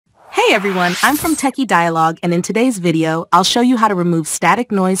Hey everyone, I'm from Techie Dialogue, and in today's video, I'll show you how to remove static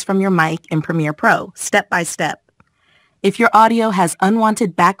noise from your mic in Premiere Pro, step by step. If your audio has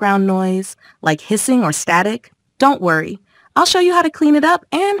unwanted background noise, like hissing or static, don't worry. I'll show you how to clean it up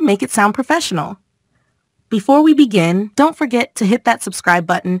and make it sound professional. Before we begin, don't forget to hit that subscribe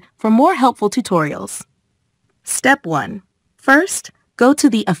button for more helpful tutorials. Step 1. First, go to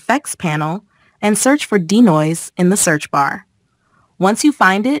the Effects panel and search for denoise in the search bar. Once you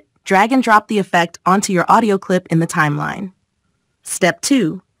find it, drag and drop the effect onto your audio clip in the timeline. Step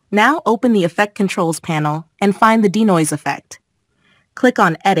 2. Now open the Effect Controls panel and find the denoise effect. Click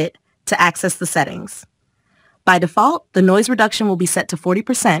on Edit to access the settings. By default, the noise reduction will be set to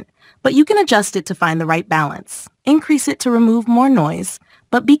 40%, but you can adjust it to find the right balance. Increase it to remove more noise,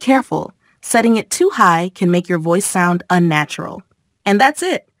 but be careful. Setting it too high can make your voice sound unnatural. And that's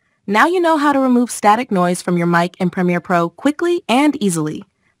it. Now you know how to remove static noise from your mic in Premiere Pro quickly and easily.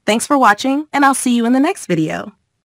 Thanks for watching, and I'll see you in the next video.